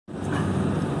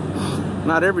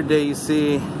Not every day you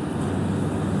see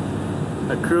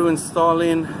a crew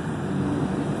installing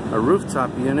a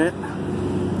rooftop unit.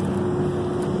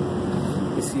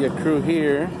 You see a crew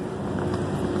here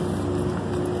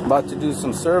about to do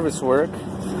some service work,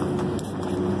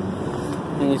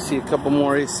 and you see a couple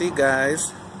more AC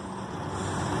guys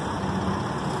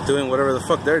doing whatever the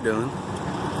fuck they're doing.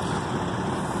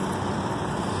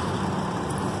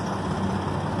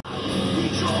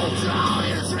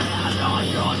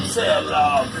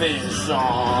 Television.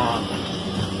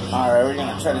 Alright, we're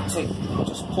gonna try to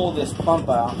just pull this pump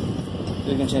out.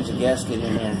 We can change the gasket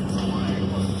in here.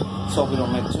 Let's hope we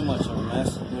don't make too much of a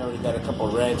mess. We already got a couple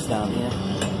rags down here.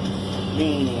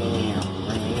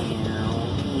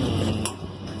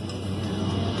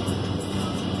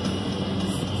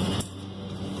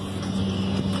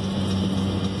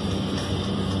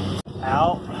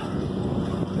 Out.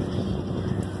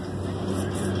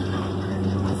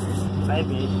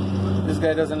 Maybe. This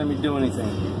guy doesn't let me do anything.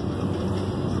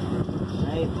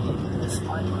 Maybe. This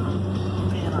might be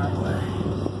in our way.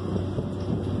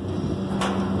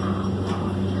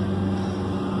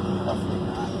 Hopefully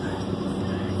not.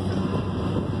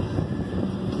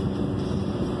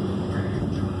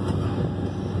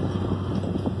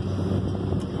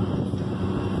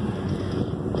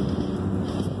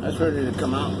 That's ready to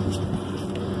come out.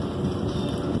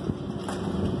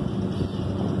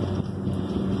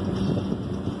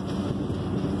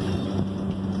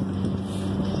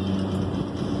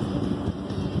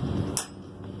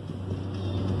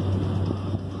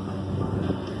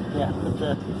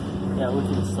 Yeah, we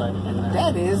can slide it in there.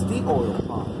 That is the oil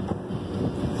pump.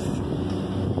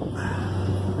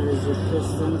 There's your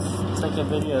pistons. Take a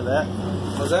video of that.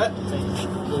 What's that?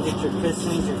 Look at your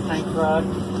pistons, your tank rod.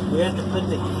 We have to put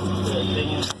the thing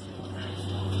in.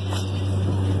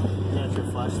 That's your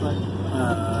flashlight.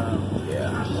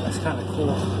 Yeah. That's kind of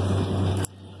cool.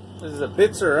 This is a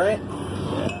Bitzer, right?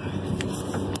 Yeah.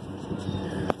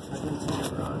 I can see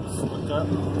the rods. Look up.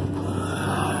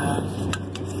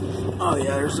 Oh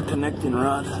yeah, there's a connecting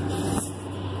rod. Right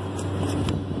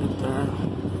there.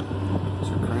 There's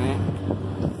a crank.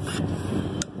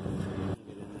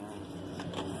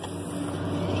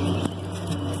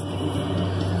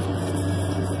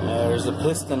 Get in there. There's a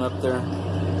piston up there.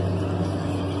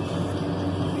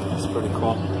 That's pretty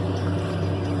cool.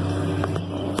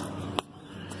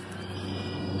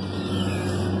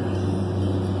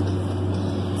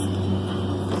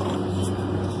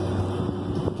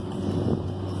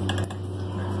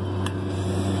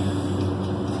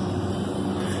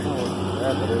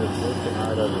 But it was looking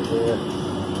right over here.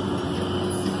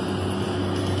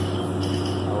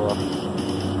 Oh well.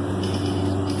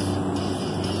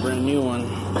 Brand new one.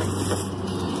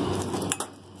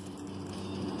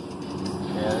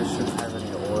 Yeah, this shouldn't have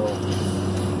any oil.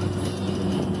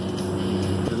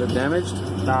 Does it look damaged?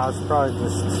 No, it's probably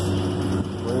just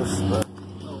loose, but I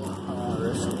won't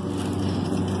risk it.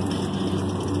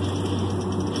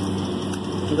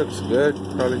 It looks good.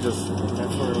 Probably just.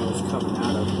 That's where it was coming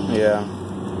out of. Yeah.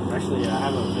 Actually, I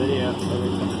have a video of it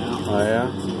coming out. Oh yeah?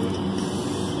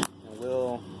 And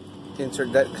we'll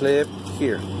insert that clip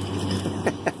here.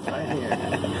 Right here.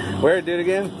 Where, do it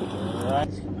again? Right.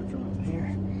 It's coming from up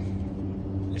here.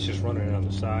 It's just running it on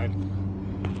the side.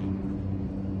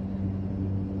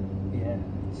 Yeah,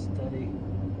 steady.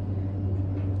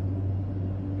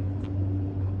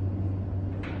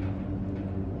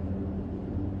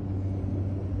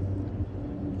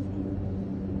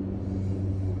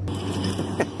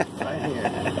 Right here.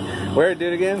 Where, do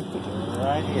it again?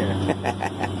 Right here.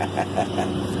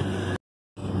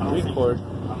 Record. I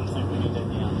don't think we need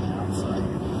any on the outside.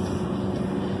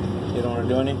 You don't want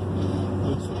to do any? We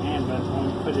can, but when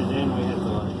we put it in, we have to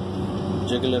like...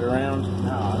 Jiggle it around?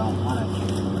 No, I don't want to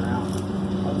jiggle it around.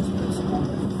 I'll just put some on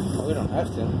there. Well, we don't have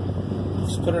to.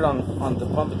 Just put it on the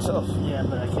pump itself. Yeah,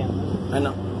 but I can't move it. I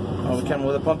know. Oh, we can't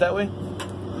move the pump that way?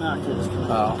 No, because it's coming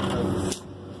Oh.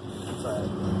 Sorry. I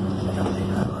don't need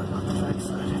that on the back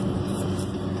side.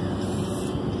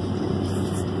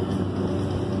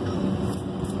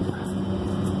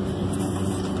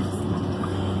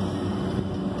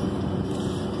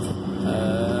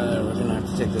 We're gonna have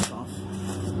to take this off.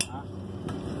 Huh?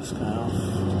 This guy off.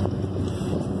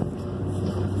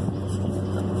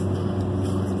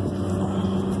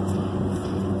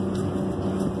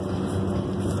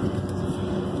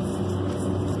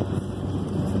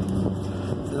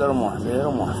 A little more, a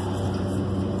little more.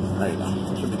 There you go.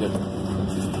 Should be good.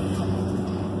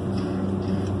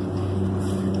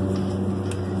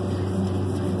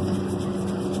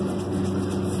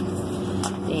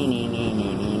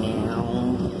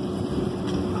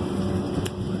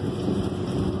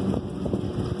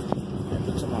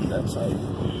 that side.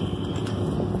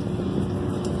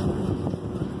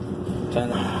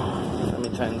 Let me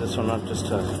tighten this one up just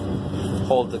to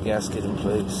hold the gasket in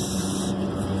place.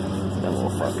 Then we'll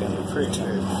fucking Pretty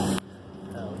good.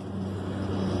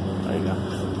 There you go.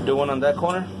 Do one on that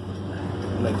corner,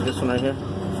 like this one right here,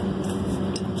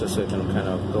 just so it can kind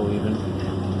of go even.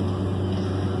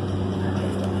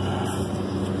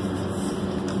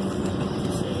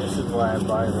 See, this is why I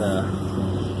buy the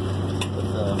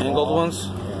angled ones.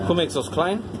 Yeah. Who makes those?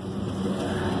 Klein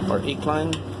Yeah. or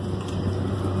Ekline?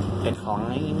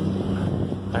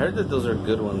 Ekline. I heard that those are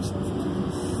good ones.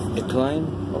 Ekline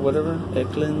or whatever.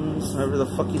 Eklins, however the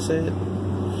fuck you say it.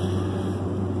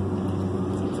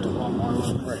 One more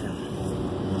one. Right here.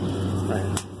 Right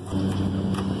here.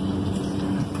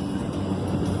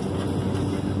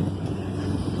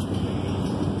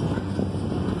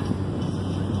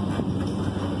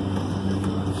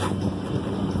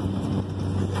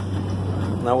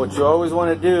 Now what you always want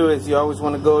to do is you always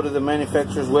want to go to the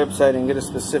manufacturer's website and get a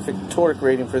specific torque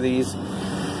rating for these.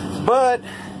 But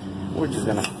we're just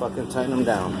going to fucking tighten them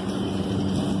down.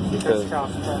 Because,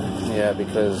 yeah,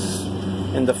 because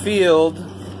in the field,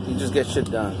 you just get shit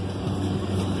done.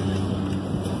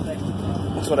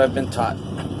 That's what I've been taught.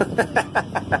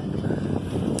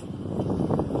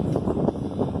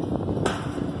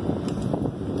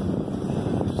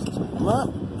 Up.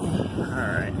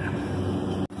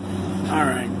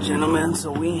 Alright, gentlemen,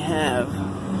 so we have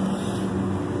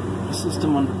the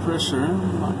system under pressure,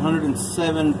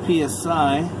 107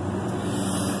 psi.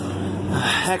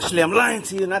 Actually, I'm lying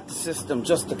to you, not the system,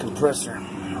 just the compressor.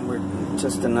 We're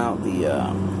testing out the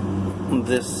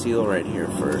this seal right here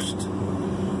first,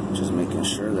 just making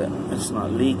sure that it's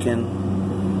not leaking,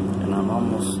 and I'm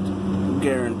almost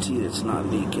guaranteed it's not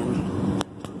leaking.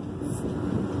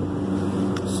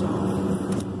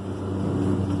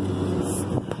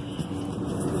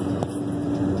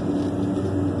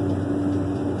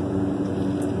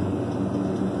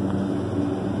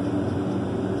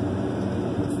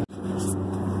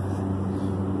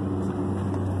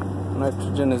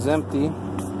 Nitrogen is empty.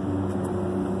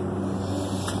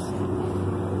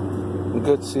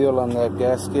 Good seal on that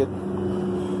gasket.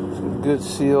 Good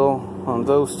seal on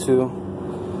those two.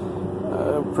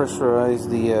 Pressurize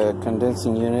the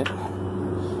condensing unit,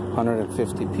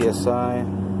 150 psi.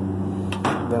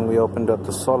 Then we opened up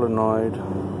the solenoid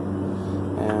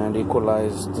and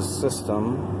equalized the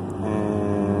system,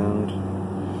 and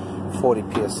 40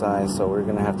 psi. So we're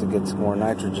gonna have to get some more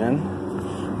nitrogen.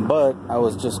 But I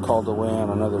was just called away on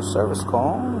another service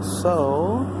call,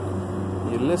 so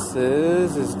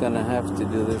Ulysses is gonna have to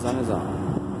do this on his own.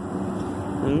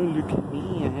 Oh, look at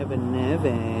me, I have a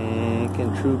Navac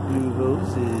and true blue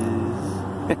hoses.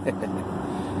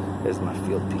 There's my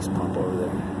field piece pump over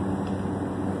there.